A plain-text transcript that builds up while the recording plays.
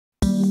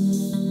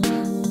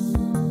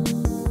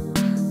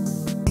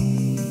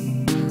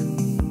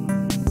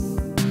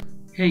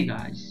Hey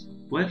guys,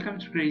 welcome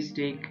to Crazy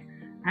Tech,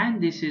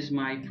 and this is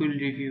my full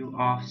review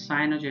of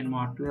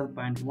CyanogenMod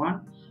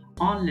 12.1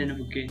 on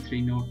Lenovo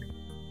K3 Note.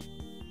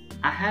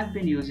 I have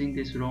been using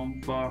this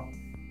ROM for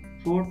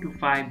 4 to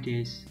 5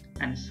 days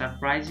and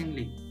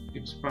surprisingly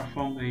it's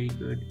performed very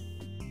good.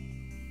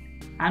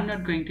 I'm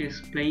not going to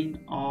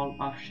explain all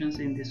options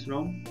in this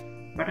ROM,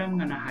 but I'm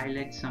gonna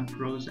highlight some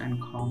pros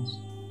and cons.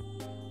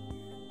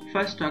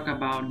 First, talk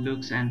about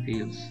looks and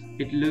feels.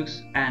 It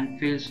looks and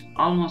feels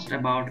almost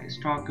about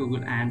stock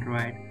Google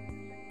Android.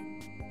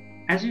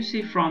 As you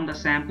see from the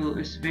sample,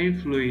 it's very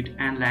fluid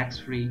and lags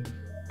free,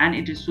 and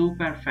it is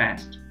super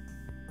fast.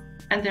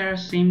 And there are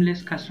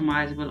seamless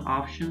customizable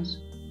options.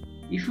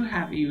 If you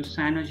have used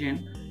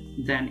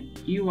Cyanogen, then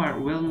you are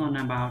well known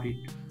about it.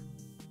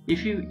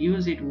 If you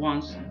use it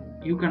once,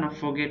 you cannot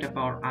forget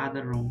about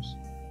other ROMs.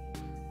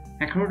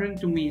 According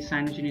to me,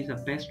 Cyanogen is the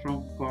best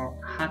ROM for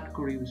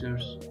hardcore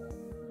users.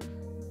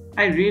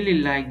 I really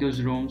like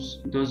those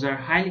ROMs. Those are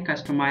highly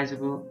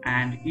customizable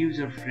and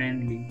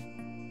user-friendly.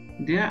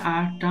 There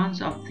are tons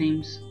of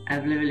themes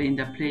available in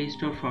the Play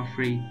Store for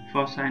free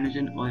for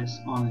Cyanogen OS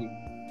only.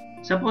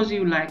 Suppose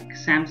you like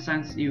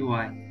Samsung's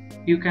UI,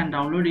 you can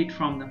download it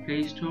from the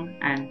Play Store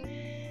and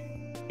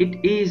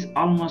it is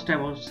almost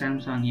about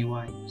Samsung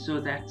UI, so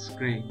that's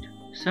great.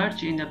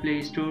 Search in the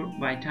Play Store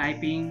by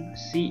typing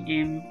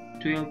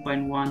CM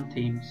 12.1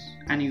 themes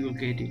and you will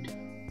get it.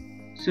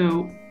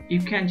 So you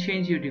can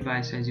change your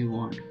device as you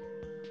want.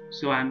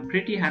 So I'm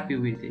pretty happy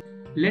with it.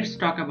 Let's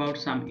talk about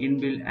some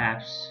inbuilt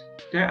apps.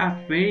 There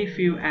are very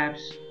few apps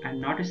and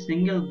not a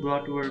single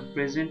bloatware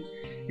present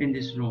in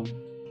this ROM.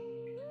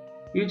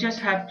 You just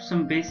have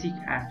some basic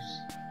apps.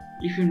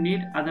 If you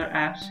need other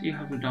apps, you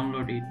have to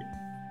download it.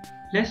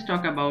 Let's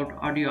talk about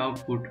audio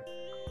output.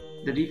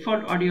 The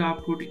default audio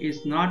output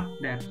is not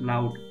that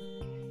loud.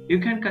 You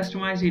can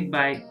customize it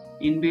by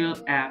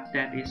inbuilt app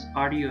that is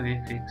Audio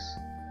FX.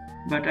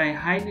 But I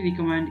highly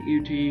recommend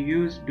you to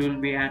use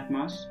Dolby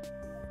Atmos.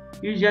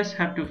 You just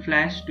have to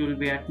flash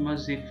Dolby Atmos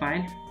zip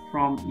file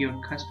from your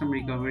custom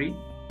recovery.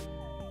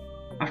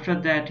 After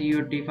that,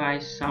 your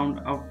device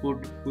sound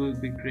output will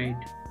be great.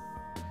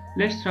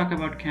 Let's talk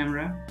about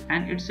camera,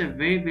 and it's a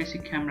very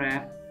basic camera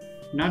app,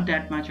 not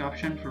that much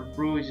option for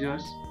pro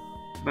users,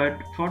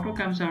 but photo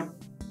comes out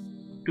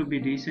to be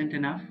decent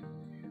enough.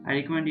 I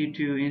recommend you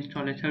to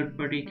install a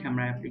third-party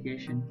camera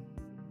application.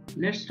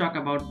 Let's talk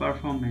about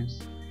performance.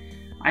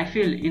 I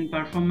feel in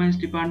performance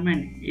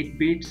department it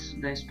beats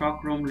the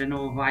stock ROM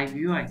Lenovo Vive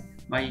UI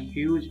by a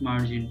huge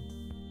margin.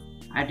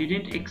 I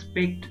didn't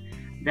expect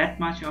that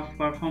much of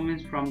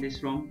performance from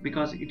this ROM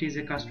because it is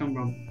a custom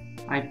ROM.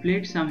 I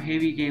played some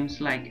heavy games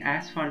like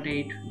Asphalt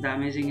 8, The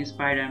Amazing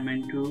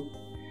Spider-Man 2,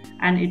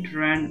 and it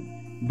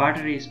ran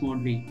buttery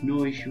smoothly,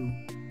 no issue.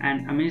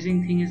 And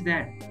amazing thing is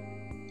that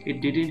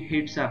it didn't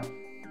heat up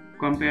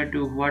compared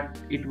to what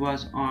it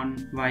was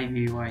on Vive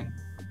UI.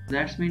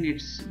 That means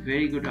it's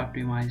very good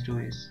optimized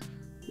OS.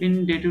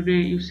 In day-to-day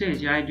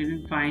usage, I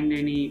didn't find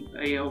any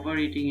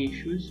overheating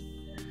issues.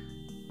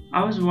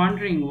 I was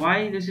wondering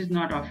why this is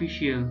not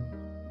official.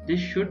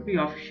 This should be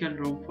official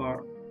ROM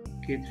for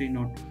K3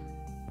 Note.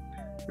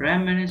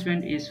 RAM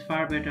management is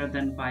far better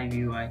than Vive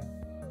UI.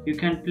 You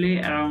can play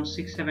around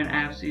 6-7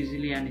 apps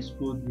easily and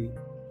smoothly.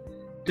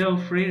 Though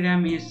free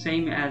RAM is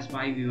same as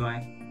Vive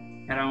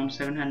UI, around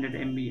 700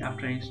 MB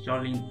after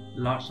installing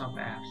lots of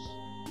apps.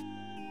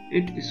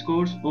 It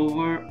scores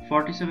over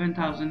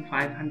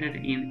 47,500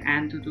 in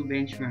AnTuTu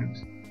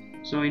benchmarks.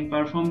 So in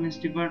performance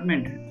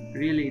department,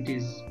 really it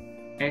is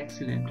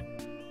excellent.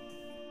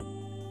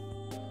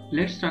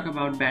 Let's talk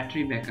about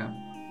battery backup.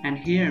 And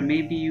here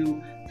maybe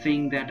you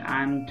think that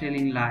I'm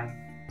telling lie.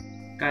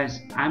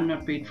 Guys, I'm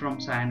not paid from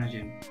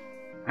Cyanogen.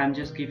 I'm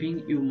just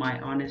giving you my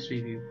honest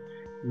review.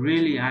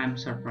 Really, I am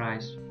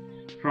surprised.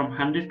 From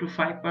 100 to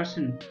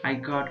 5%, I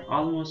got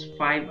almost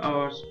 5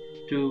 hours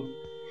to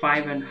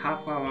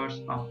 5.5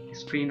 hours of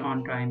screen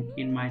on time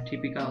in my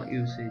typical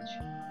usage.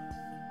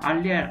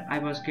 Earlier I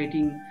was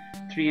getting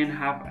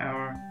 3.5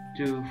 hour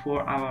to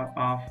 4 hour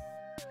of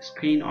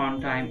screen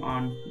on time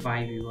on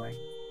Vive UI.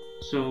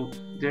 So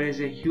there is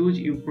a huge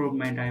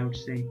improvement, I would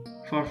say.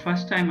 For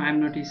first time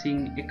I'm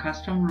noticing a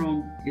custom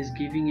ROM is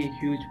giving a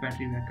huge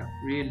battery backup.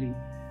 Really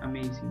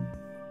amazing.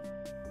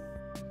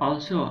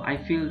 Also I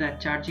feel that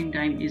charging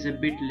time is a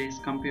bit less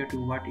compared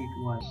to what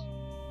it was.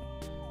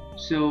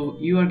 So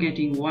you are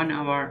getting 1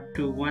 hour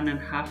to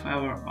 1.5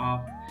 hour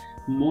of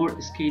more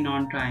screen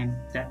on time.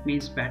 That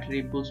means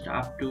battery boost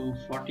up to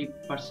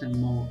 40%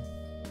 more.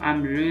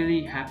 I'm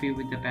really happy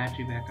with the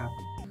battery backup.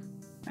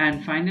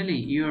 And finally,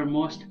 your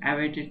most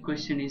awaited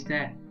question is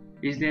that,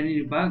 is there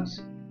any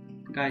bugs?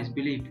 Guys,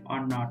 believe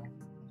or not,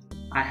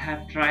 I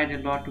have tried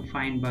a lot to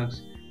find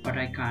bugs, but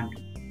I can't.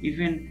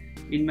 Even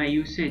in my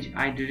usage,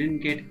 I didn't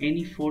get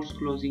any force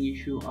closing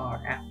issue or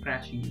app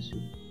crashing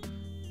issue.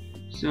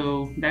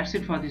 So that's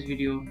it for this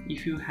video.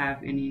 If you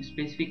have any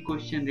specific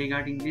question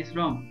regarding this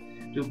ROM,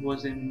 to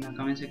post in the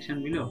comment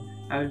section below.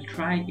 I will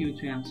try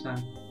to answer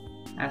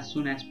as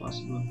soon as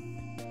possible.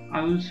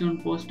 I will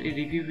soon post a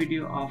review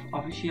video of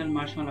official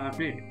Marshmallow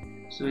update,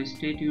 so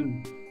stay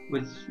tuned.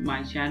 with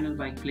my channel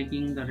by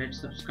clicking the red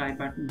subscribe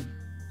button.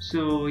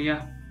 So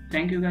yeah,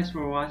 thank you guys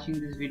for watching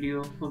this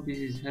video. Hope this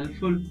is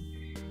helpful.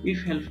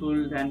 If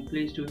helpful, then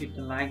please do hit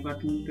the like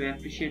button to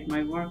appreciate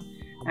my work,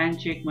 and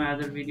check my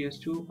other videos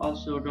too.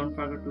 Also, don't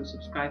forget to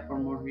subscribe for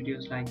more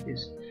videos like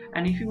this.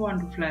 And if you want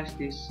to flash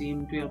this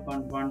SIM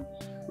 12.1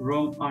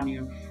 ROM on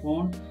your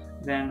phone,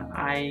 then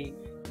I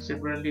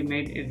separately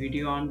made a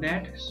video on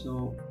that,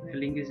 so the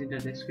link is in the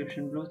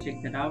description below.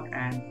 Check that out,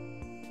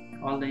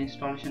 and all the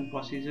installation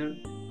procedure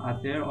are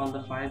there, all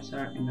the files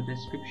are in the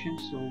description.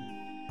 So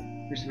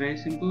it's very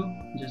simple,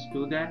 just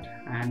do that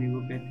and you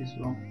will get this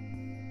ROM.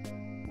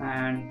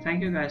 And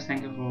thank you guys,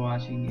 thank you for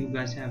watching. You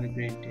guys have a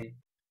great day.